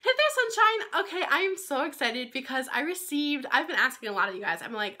Okay, I am so excited because I've been asking a lot of you guys.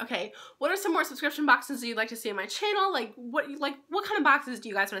 I'm like, okay, what are some more subscription boxes you'd like to see on my channel? Like what kind of boxes do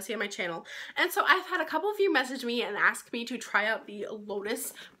you guys want to see on my channel? And so I've had a couple of you message me and ask me to try out the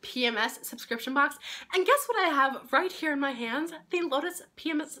Lotus PMS subscription box. And guess what I have right here in my hands? The Lotus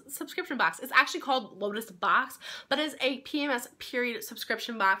PMS subscription box. It's actually called Lotus Box, but it's a PMS period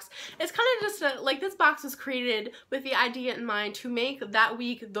subscription box. It's kind of just this box was created with the idea in mind to make that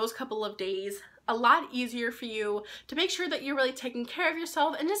week, those couple of days, a lot easier for you, to make sure that you're really taking care of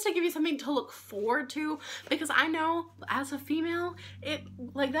yourself, and just to give you something to look forward to, because I know as a female,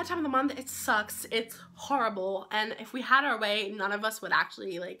 that time of the month, it sucks, it's horrible, and if we had our way, none of us would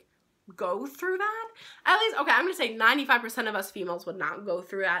actually go through that. At least, okay, I'm gonna say 95% of us females would not go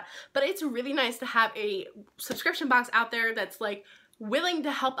through that, but it's really nice to have a subscription box out there that's willing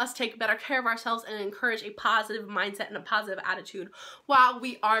to help us take better care of ourselves and encourage a positive mindset and a positive attitude while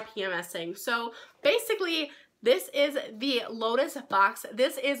we are PMSing. So basically, this is the Lotus Box.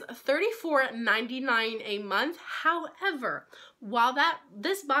 This is $34.99 a month. However, while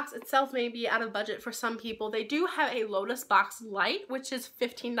this box itself may be out of budget for some people, they do have a Lotus Box Lite, which is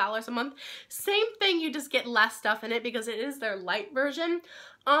 $15 a month. Same thing, you just get less stuff in it because it is their light version.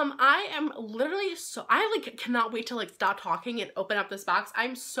 I am literally I cannot wait to stop talking and open up this box.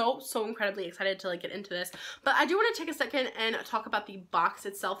 I'm so incredibly excited to get into this. But I do want to take a second and talk about the box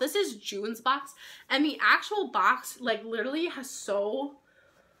itself. This is June's box, and the actual box literally has so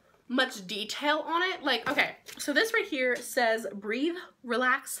much detail on it. Okay, so this right here says breathe,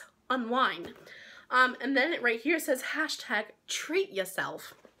 relax, unwind. And then right here says hashtag treat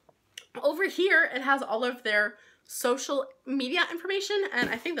yourself. Over here it has all of their social media information, and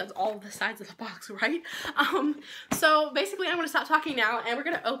I think that's all the sides of the box, right? So basically I'm gonna stop talking now and we're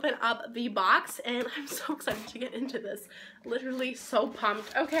gonna open up the box, and I'm so excited to get into this. Literally so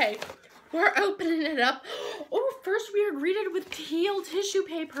pumped. Okay, we're opening it up. Oh, first we are greeted with teal tissue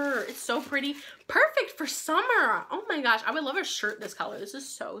paper. It's so pretty. Perfect for summer. Oh my gosh, I would love a shirt this color. This is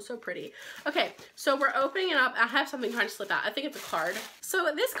so pretty. Okay, so we're opening it up. I have something trying to slip out. I think it's a card.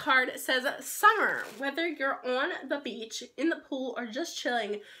 So this card says, summer, whether you're on the beach, in the pool, or just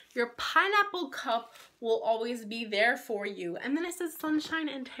chilling, your pineapple cup will always be there for you. And then it says sunshine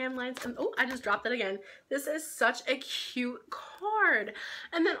and tan lines. And oh, I just dropped it again. This is such a cute card.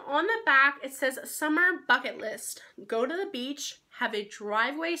 And then on the back, it says summer bucket list. Go to the beach, have a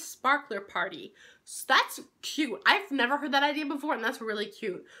driveway sparkler party. So that's cute. I've never heard that idea before, and that's really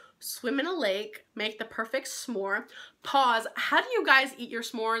cute. Swim in a lake, make the perfect s'more. Pause. How do you guys eat your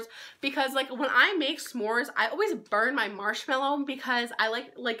s'mores? Because when I make s'mores, I always burn my marshmallow because I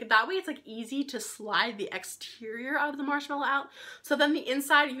like that way it's easy to slide the exterior of the marshmallow out. So then the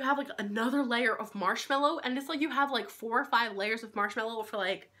inside you have another layer of marshmallow, and it's you have 4 or 5 layers of marshmallow for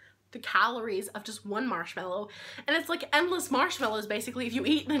the calories of just one marshmallow, and it's endless marshmallows basically if you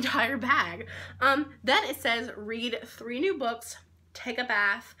eat an entire bag. Then it says read 3 new books, take a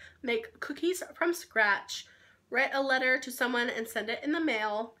bath, make cookies from scratch, write a letter to someone and send it in the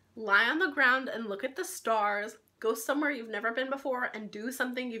mail, lie on the ground and look at the stars, go somewhere you've never been before, and do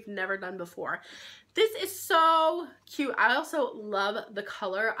something you've never done before. This is so cute. I also love the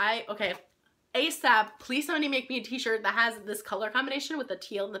color. Okay, ASAP, please somebody make me a t-shirt that has this color combination with the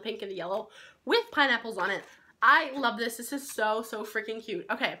teal and the pink and the yellow with pineapples on it. I love this. This is so freaking cute.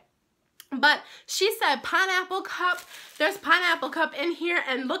 Okay, but she said pineapple cup. There's pineapple cup in here,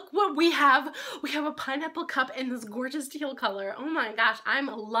 and look what we have. We have a pineapple cup in this gorgeous teal color. Oh my gosh, I'm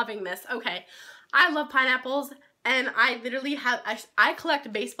loving this. Okay, I love pineapples, and I literally have, I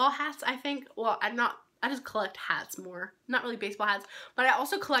collect baseball hats, I think. Well, I just collect hats more. Not really baseball hats, but I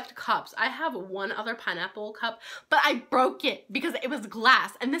also collect cups. I have one other pineapple cup, but I broke it because it was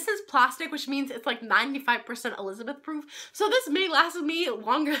glass. And this is plastic, which means it's 95% Alizabeth proof. So this may last me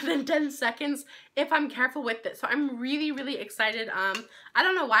longer than 10 seconds if I'm careful with it. So I'm really excited. I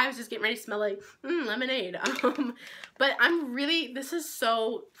don't know why I was just getting ready to smell lemonade. But this is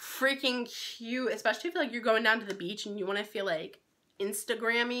so freaking cute, especially if you're going down to the beach and you want to feel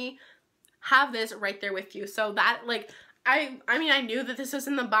Instagrammy. Have this right there with you. So that I mean, I knew that this was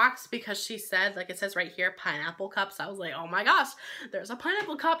in the box because she said, it says right here, pineapple cup. So I was like, oh my gosh, there's a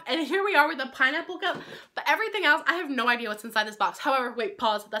pineapple cup. And here we are with a pineapple cup. But everything else, I have no idea what's inside this box. However, wait,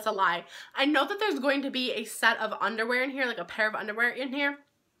 pause, that's a lie. I know that there's going to be a set of underwear in here, a pair of underwear in here.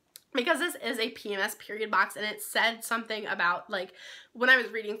 because this is a PMS period box, and it said something about, like, when I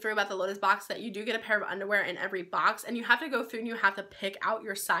was reading through about the Lotus box, that you do get a pair of underwear in every box, and you have to go through and you have to pick out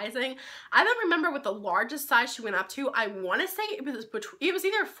your sizing. I don't remember what the largest size she went up to. I want to say it was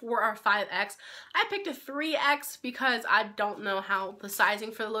either 4 or 5X. I picked a 3X because I don't know how the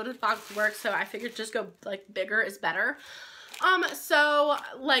sizing for the Lotus box works, so I figured just go, like, bigger is better. So,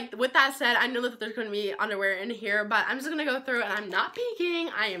 like, with that said, I know that there's going to be underwear in here, but I'm just going to go through, and I'm not peeking.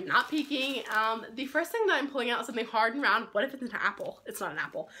 I am not peeking. The first thing that I'm pulling out is something hard and round. What if it's an apple? It's not an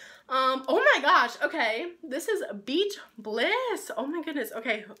apple. Oh my gosh. Okay. This is Beach Bliss. Oh my goodness.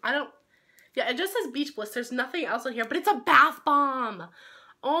 Okay. Yeah, it just says Beach Bliss. There's nothing else in here, but it's a bath bomb.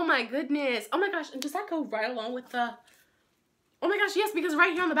 Oh my goodness. Oh my gosh. And does that go right along with the... Oh my gosh, yes, because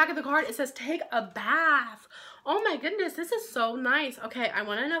right here on the back of the card, it says take a bath. Oh my goodness, this is so nice. Okay, I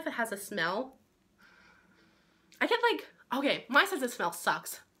want to know if it has a smell. I get like, okay, my sense of smell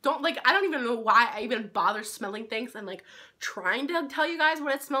sucks. I don't even know why I even bother smelling things and like trying to tell you guys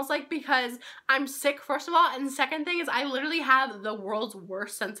what it smells like, because I'm sick, first of all, and the second thing is I literally have the world's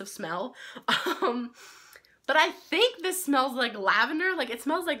worst sense of smell. But I think this smells like lavender. Like, it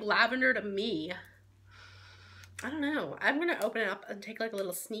smells like lavender to me. I don't know. I'm going to open it up and take like a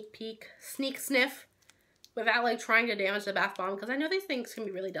little sneak peek, sneak sniff, without like trying to damage the bath bomb, because I know these things can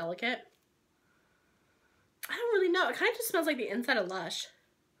be really delicate. I don't really know. It kind of just smells like the inside of Lush.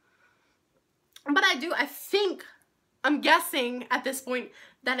 But I'm guessing at this point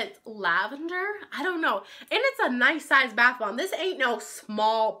that it's lavender. I don't know. And it's a nice size bath bomb. This ain't no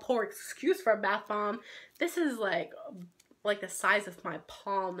small, poor excuse for a bath bomb. This is like the size of my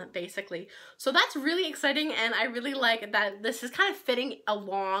palm, basically. So that's really exciting, and I really like that this is kind of fitting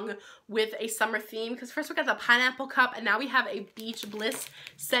along with a summer theme, because first we got the pineapple cup, and now we have a Beach Bliss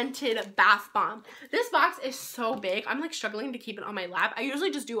scented bath bomb. This box is so big. I'm like struggling to keep it on my lap. I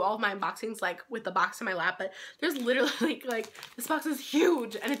usually just do all of my unboxings like with the box in my lap, but there's literally like this box is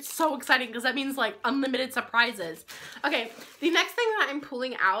huge, and it's so exciting because that means like unlimited surprises. Okay, the next thing that I'm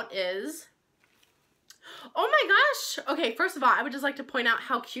pulling out is... Oh my gosh. Okay, first of all, I would just like to point out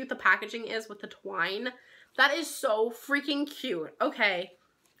how cute the packaging is with the twine. That is so freaking cute. Okay,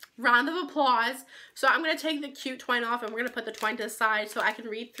 round of applause. So I'm going to take the cute twine off, and we're going to put the twine to the side so I can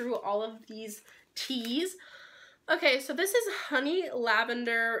read through all of these teas. Okay, so this is Honey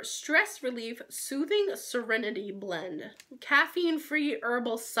Lavender Stress Relief Soothing Serenity Blend. Caffeine-free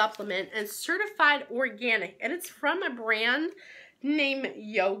herbal supplement and certified organic. And it's from a brand named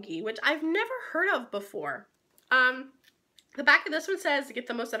Yogi, which I've never heard of before. The back of this one says, get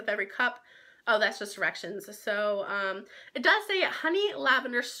the most out of every cup. Oh, that's just directions. So, it does say Honey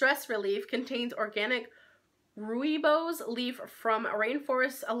Lavender Stress Relief contains organic rooibos leaf from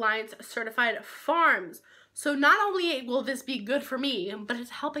Rainforest Alliance certified farms. So not only will this be good for me, but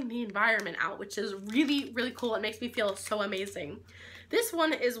it's helping the environment out, which is really, really cool. It makes me feel so amazing. This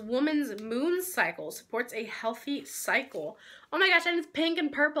one is Woman's Moon Cycle, supports a healthy cycle. Oh my gosh, and it's pink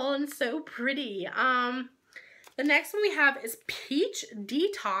and purple and so pretty. The next one we have is Peach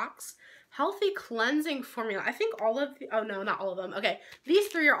Detox Healthy Cleansing Formula. I think all of the, oh no, not all of them. Okay, these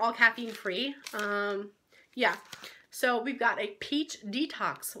three are all caffeine free. Yeah, so we've got a Peach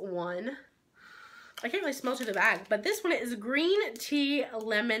Detox one. I can't really smell through the bag, but this one is Green Tea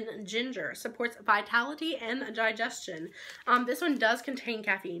Lemon Ginger. Supports vitality and digestion. This one does contain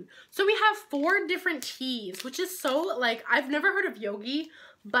caffeine. So we have 4 different teas, which is so, like, I've never heard of Yogi,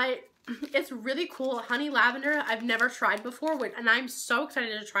 but it's really cool. Honey Lavender, I've never tried before, and I'm so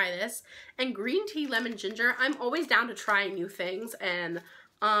excited to try this. And Green Tea Lemon Ginger, I'm always down to try new things, and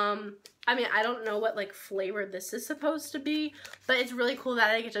I mean, I don't know what like flavor this is supposed to be, but it's really cool that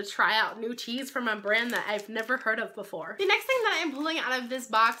I get to try out new teas from a brand that I've never heard of before. The next thing that I'm pulling out of this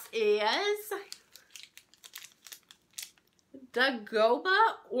box is Dagoba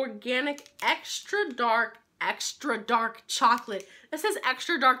Organic Extra Dark Chocolate. This is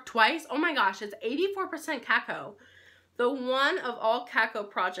extra dark twice. Oh my gosh, it's 84% cacao. The one of all cacao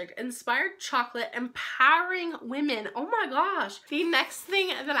project, inspired chocolate, empowering women. Oh my gosh. The next thing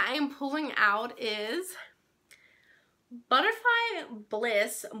that I am pulling out is Butterfly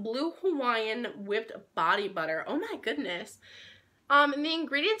Bliss Blue Hawaiian Whipped Body Butter. Oh my goodness. And the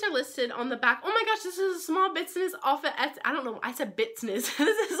ingredients are listed on the back. Oh my gosh, this is a small business off of Etsy. I don't know, I said business.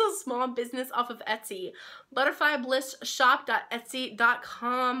 This is a small business off of Etsy.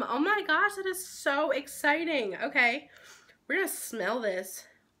 Butterflyblissshop.etsy.com. Oh my gosh, that is so exciting. Okay, we're gonna smell this.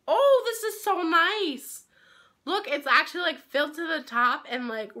 Oh, this is so nice. Look, it's actually like filled to the top and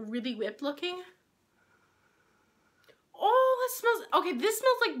like really whipped looking. Oh, this smells, okay, this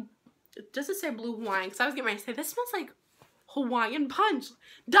smells like, does it say Blue Hawaiian? Because I was getting ready to say, this smells like Hawaiian Punch.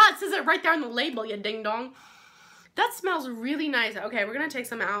 Duh, it says it right there on the label, you ding dong. That smells really nice. Okay, we're gonna take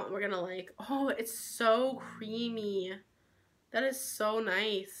some out. We're gonna like, oh, it's so creamy. That is so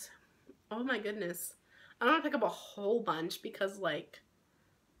nice. Oh my goodness. I don't want to pick up a whole bunch because like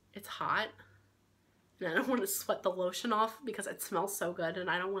it's hot. And I don't want to sweat the lotion off because it smells so good and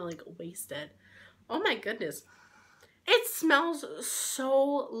I don't want to like waste it. Oh my goodness. It smells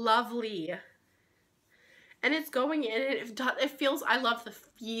so lovely. And it's going in, it feels, I love the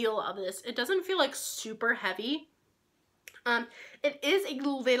feel of this. It doesn't feel like super heavy. It is a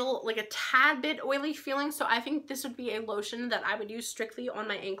little, like a tad bit oily feeling, so I think this would be a lotion that I would use strictly on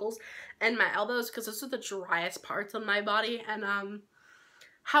my ankles and my elbows because those are the driest parts of my body. And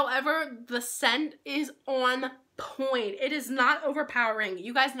however, the scent is on point. It is not overpowering.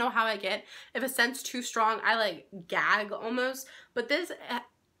 You guys know how I get. If a scent's too strong, I like gag almost. But this,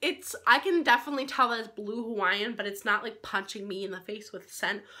 I can definitely tell that it's blue Hawaiian, but it's not like punching me in the face with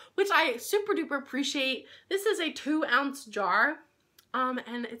scent, which I super duper appreciate. This is a 2-ounce jar, and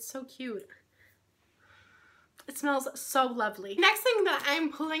it's so cute. It smells so lovely. Next thing that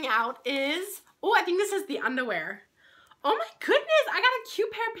I'm pulling out is, oh, I think this is the underwear. Oh my goodness, I got a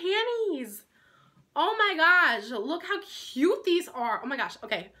cute pair of panties. Oh my gosh, look how cute these are. Oh my gosh,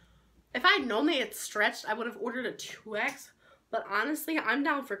 okay. If I had known they had stretched, I would have ordered a 2X. But honestly, I'm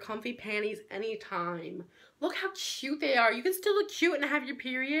down for comfy panties anytime. Look how cute they are. You can still look cute and have your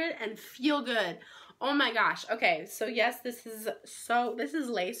period and feel good. Oh my gosh. Okay, so yes, this is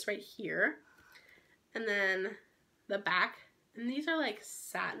lace right here. And then the back. And these are like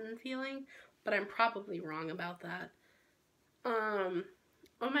satin feeling, but I'm probably wrong about that. Oh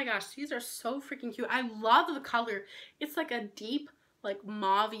my gosh, these are so freaking cute. I love the color. It's like a deep, like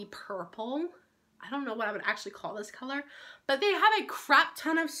mauve-y purple. I don't know what I would actually call this color, but they have a crap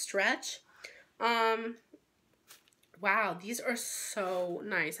ton of stretch. Wow, these are so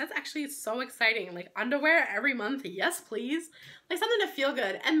nice. That's actually so exciting. Like underwear every month, yes please. Like something to feel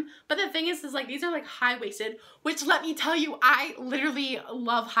good. But the thing is like these are like high-waisted, which let me tell you, I literally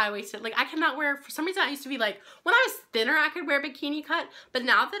love high-waisted. Like I cannot wear, for some reason I used to be like, when I was thinner I could wear bikini cut, but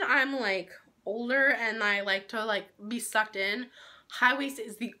now that I'm like older and I like to like be sucked in, high-waisted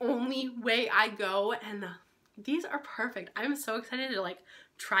is the only way I go, and these are perfect. I'm so excited to like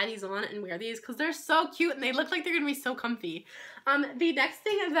try these on and wear these because they're so cute and they look like they're gonna be so comfy. The next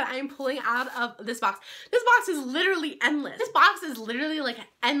thing that I'm pulling out of this box is literally endless. This box is literally like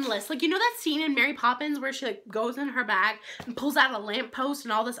endless. Like, you know that scene in Mary Poppins where she like goes in her bag and pulls out a lamppost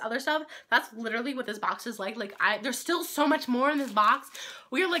and all this other stuff? That's literally what this box is like. Like there's still so much more in this box.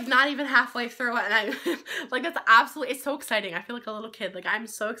 We are like not even halfway through it, and I like that's absolutely, it's so exciting. I feel like a little kid. Like I'm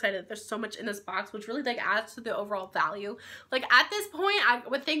so excited that there's so much in this box, which really like adds to the overall value. Like at this point I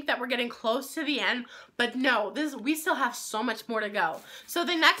would think that we're getting close to the end, but no, we still have so much more to go. So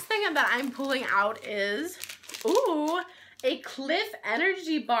the next thing that I'm pulling out is, ooh, a Cliff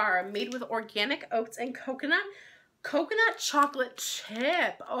Energy Bar made with organic oats and coconut chocolate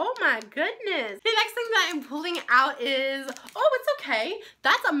chip. Oh my goodness. The next thing that I'm pulling out is, oh, it's okay.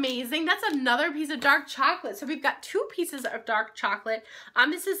 That's amazing. That's another piece of dark chocolate. So we've got 2 pieces of dark chocolate.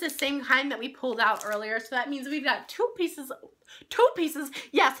 This is the same kind that we pulled out earlier. So that means we've got 2 pieces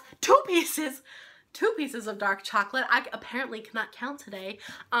of dark chocolate. I apparently cannot count today.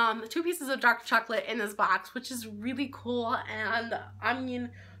 2 pieces of dark chocolate in this box, which is really cool. And I mean,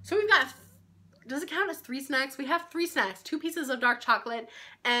 so we've got, does it count as 3 snacks? We have 3 snacks, 2 pieces of dark chocolate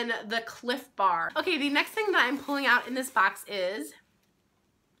and the Cliff Bar. Okay, the next thing that I'm pulling out in this box is,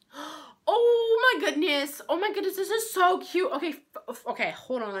 oh my goodness, this is so cute. Okay,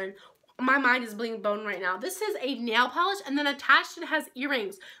 hold on. My mind is being blown right now. This is a nail polish, and then attached it has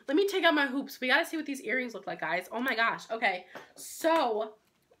earrings. Let me take out my hoops. We gotta see what these earrings look like, guys. Oh my gosh. Okay, so,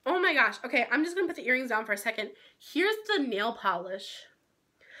 oh my gosh. Okay, I'm just gonna put the earrings down for a second. Here's the nail polish.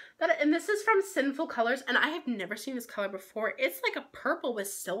 And this is from Sinful Colors, and I have never seen this color before. It's like a purple with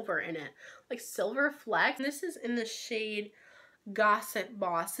silver in it, like silver flecks. And this is in the shade Gossip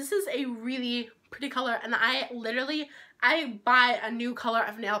Boss. This is a really pretty color, and I buy a new color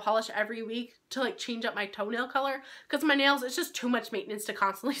of nail polish every week to like change up my toenail color because my nails, it's just too much maintenance to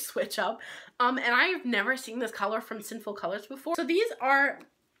constantly switch up. And I've never seen this color from Sinful Colors before. So these are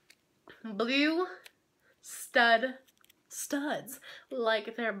blue studs,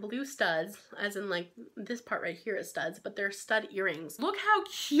 like they're blue studs, as in like this part right here is studs, but they're stud earrings. Look how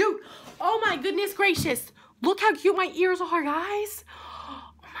cute. Oh my goodness gracious, look how cute my ears are, guys.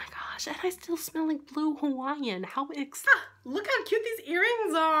 Oh my gosh, and I still smell like blue Hawaiian. How look how cute these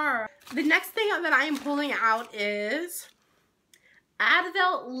earrings are. The next thing that I am pulling out is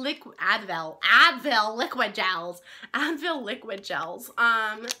Advil liquid gels. Advil liquid gels.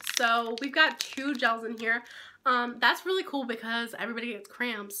 So we've got 2 gels in here. That's really cool because everybody gets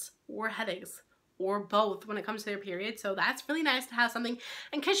cramps or headaches or both when it comes to their period. So that's really nice to have something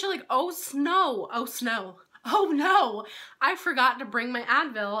in case you're like, oh snow, oh no, I forgot to bring my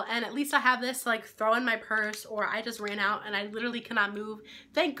Advil, and at least I have this like throw in my purse, or I just ran out and I literally cannot move.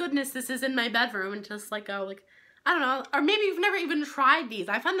 Thank goodness this is in my bedroom, and just like go like, I don't know, or maybe you've never even tried these.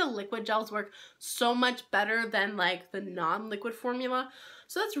 I find the liquid gels work so much better than like the non-liquid formula.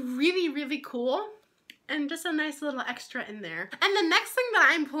 So that's really, really cool. And just a nice little extra in there. And the next thing that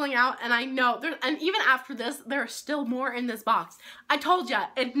I'm pulling out, and I know, and even after this, there's still more in this box. I told ya,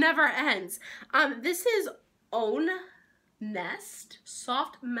 it never ends. This is Own Nest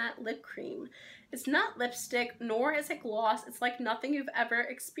Soft Matte Lip Cream. It's not lipstick, nor is it gloss. It's like nothing you've ever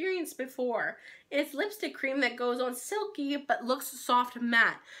experienced before. It's lipstick cream that goes on silky, but looks soft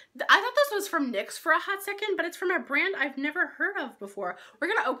matte. I thought this was from NYX for a hot second, but it's from a brand I've never heard of before. We're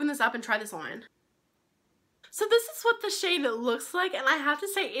gonna open this up and try this on. So this is what the shade looks like, and I have to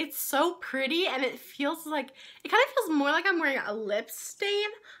say it's so pretty, and it feels like, it kind of feels more like I'm wearing a lip stain.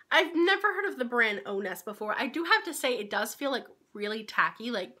 I've never heard of the brand Own Nest before. I do have to say it does feel like really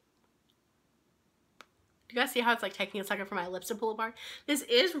tacky, like, do you guys see how it's like taking a second for my lips to pull apart? This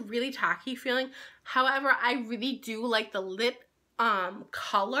is really tacky feeling. However, I really do like the lip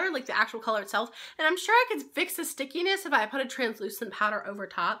color, like the actual color itself, and I'm sure I could fix the stickiness if I put a translucent powder over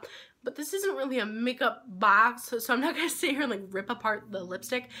top. But this isn't really a makeup box, so I'm not gonna sit here and like rip apart the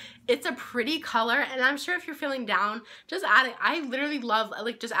lipstick. It's a pretty color, and I'm sure if you're feeling down, just adding, I literally love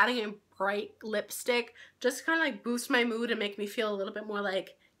like just adding a bright lipstick, just kind of like boost my mood and make me feel a little bit more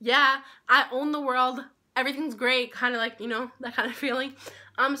like, yeah, I own the world, everything's great, kind of like, you know, that kind of feeling.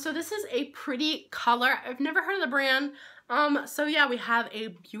 So this is a pretty color. I've never heard of the brand. So yeah, we have a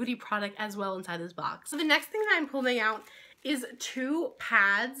beauty product as well inside this box. So the next thing that I'm pulling out is 2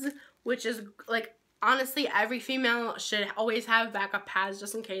 pads, which is like, honestly, every female should always have backup pads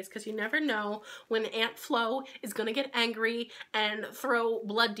just in case, because you never know when Aunt Flo is gonna get angry and throw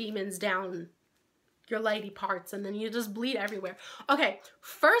blood demons down your lady parts, and then you just bleed everywhere. Okay,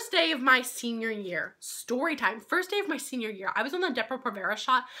 first day of my senior year, story time. First day of my senior year, I was on the Depo-Provera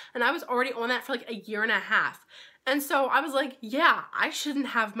shot, and I was already on that for like a year and a half. And so I was like, yeah, I shouldn't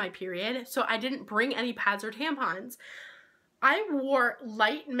have my period, so I didn't bring any pads or tampons. I wore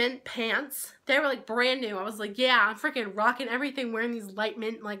light mint pants. They were like brand new. I was like, yeah, I'm freaking rocking everything, wearing these light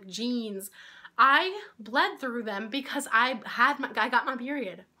mint like jeans. I bled through them because I got my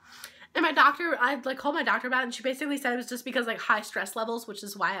period. And my doctor, I like called my doctor about it, and she basically said it was just because like high stress levels, which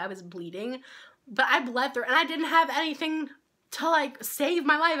is why I was bleeding. But I bled through, and I didn't have anything to like save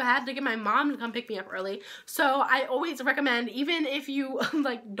my life. I had to get my mom to come pick me up early. So I always recommend, even if you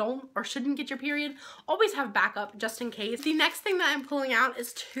like don't or shouldn't get your period, always have backup just in case. The next thing that I'm pulling out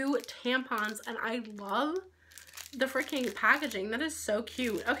is 2 tampons, and I love the freaking packaging. That is so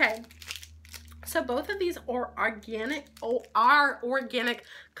cute. Okay, so both of these are organic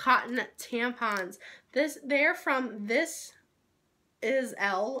cotton tampons. They're from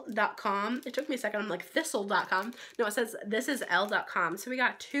thisisl.com. It took me a second. I'm like, thistle.com. No, it says thisisl.com. So we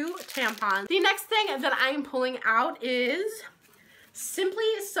got 2 tampons. The next thing that I'm pulling out is Simply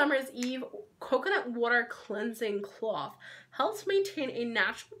Summer's Eve Coconut Water Cleansing Cloth. Helps maintain a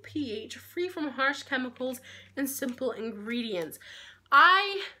natural pH free from harsh chemicals and simple ingredients.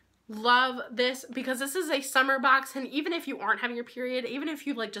 I love this because this is a summer box, and even if you aren't having your period, even if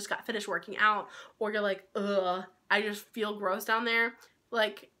you like just got finished working out, or you're like, ugh, I just feel gross down there,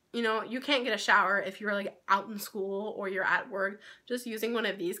 like, you know, you can't get a shower if you're like out in school or you're at work, just using one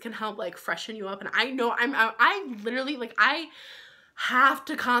of these can help like freshen you up. And I know I literally like, I have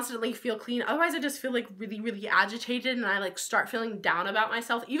to constantly feel clean, otherwise I just feel like really agitated, and I like start feeling down about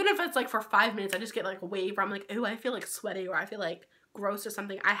myself. Even if it's like for 5 minutes, I just get like a wave where I'm like, oh, I feel like sweaty, or I feel like gross or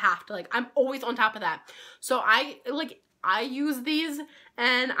something. I have to like, I'm always on top of that. So I use these,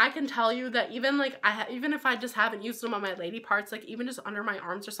 and I can tell you that even like even if I just haven't used them on my lady parts, like even just under my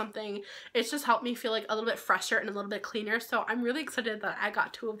arms or something, it's just helped me feel like a little bit fresher and a little bit cleaner. So I'm really excited that I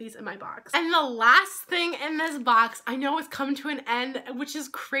got 2 of these in my box. And the last thing in this box, I know it's come to an end, which is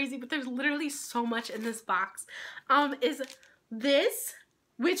crazy, but there's literally so much in this box, is this,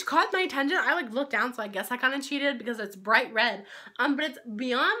 which caught my attention. I like looked down, so I guess I kind of cheated because it's bright red. But it's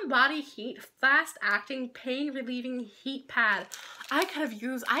Beyond Body Heat Fast Acting Pain Relieving Heat Pad. I could have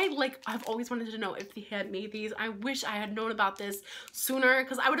used, I've always wanted to know if they had made these. I wish I had known about this sooner,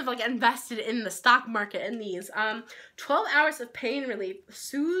 because I would have like invested in the stock market in these. 12 hours of pain relief,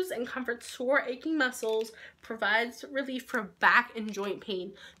 soothes and comforts sore, aching muscles, provides relief for back and joint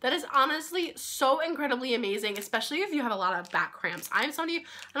pain. That is honestly so incredibly amazing, especially if you have a lot of back cramps. I'm somebody,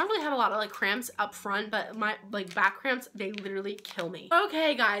 I don't really have a lot of like cramps up front, but my like back cramps, they literally kill me.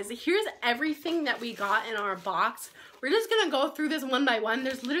 Okay guys, here's everything that we got in our box. We're just gonna go through this one by one.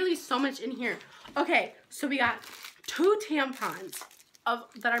 There's literally so much in here. Okay, so we got 2 tampons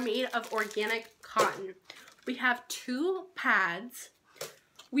that are made of organic cotton. We have 2 pads.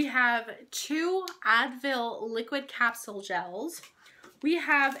 We have 2 Advil liquid capsule gels. We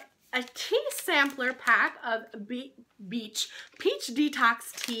have a tea sampler pack of peach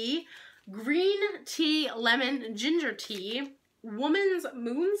detox tea, green tea, lemon, ginger tea, woman's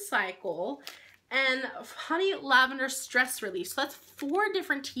moon cycle, and honey lavender stress relief. So that's 4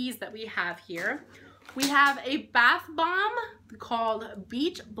 different teas that we have here. We have a bath bomb called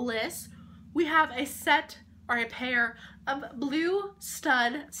Beach Bliss. We have a set or a pair of blue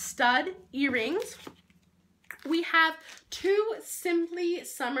stud earrings. We have 2 Simply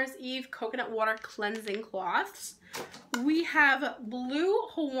Summer's Eve coconut water cleansing cloths. We have blue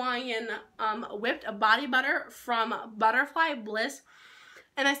Hawaiian whipped body butter from Butterfly Bliss.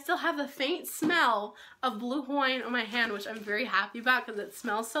 And I still have the faint smell of blue Hawaiian on my hand, which I'm very happy about because it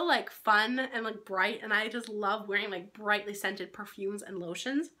smells so like fun and like bright, and I just love wearing like brightly scented perfumes and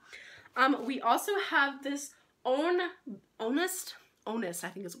lotions. We also have this Honest, I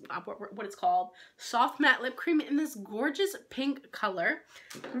think is what it's called, soft matte lip cream in this gorgeous pink color.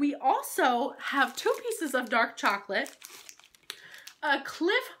 We also have 2 pieces of dark chocolate, a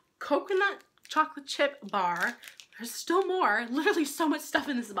Cliff coconut chocolate chip bar. There's still more, literally so much stuff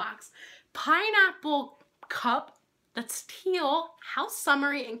in this box. Pineapple cup that's teal. How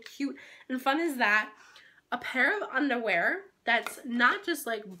summery and cute and fun is that? A pair of underwear that's not just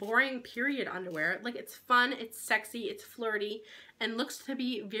like boring period underwear. Like it's fun, it's sexy, it's flirty, and looks to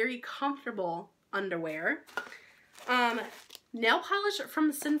be very comfortable underwear. Nail polish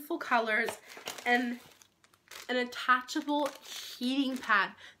from Sinful Colors, and an attachable heating pad.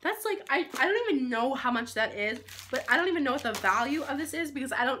 That's like, I don't even know how much that is, but I don't even know what the value of this is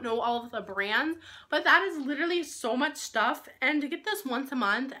because I don't know all of the brands, but that is literally so much stuff. And to get this once a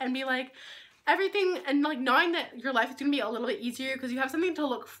month and be like, everything, and like knowing that your life is going to be a little bit easier because you have something to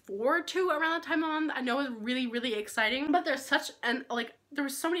look forward to around the time of the month, I know is really, really exciting. But there's such, and like there were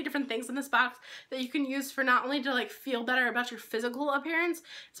so many different things in this box that you can use for not only to like feel better about your physical appearance,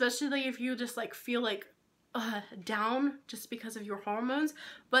 especially if you just like feel like down just because of your hormones,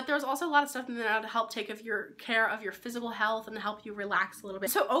 but there's also a lot of stuff in there to help take care of your physical health and help you relax a little bit.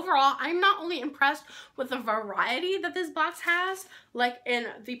 So overall, I'm not only impressed with the variety that this box has, like in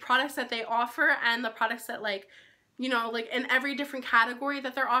the products that they offer and the products that like, you know, like in every different category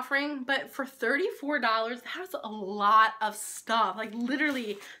that they're offering, but for $34, that's a lot of stuff. Like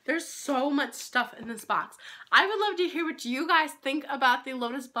literally, there's so much stuff in this box. I would love to hear what you guys think about the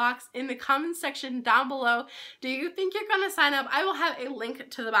Lotus box in the comment section down below. Do you think you're gonna sign up? I will have a link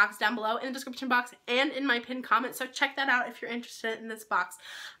to the box down below in the description box and in my pinned comment, so check that out if you're interested in this box.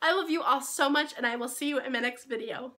 I love you all so much, and I will see you in my next video.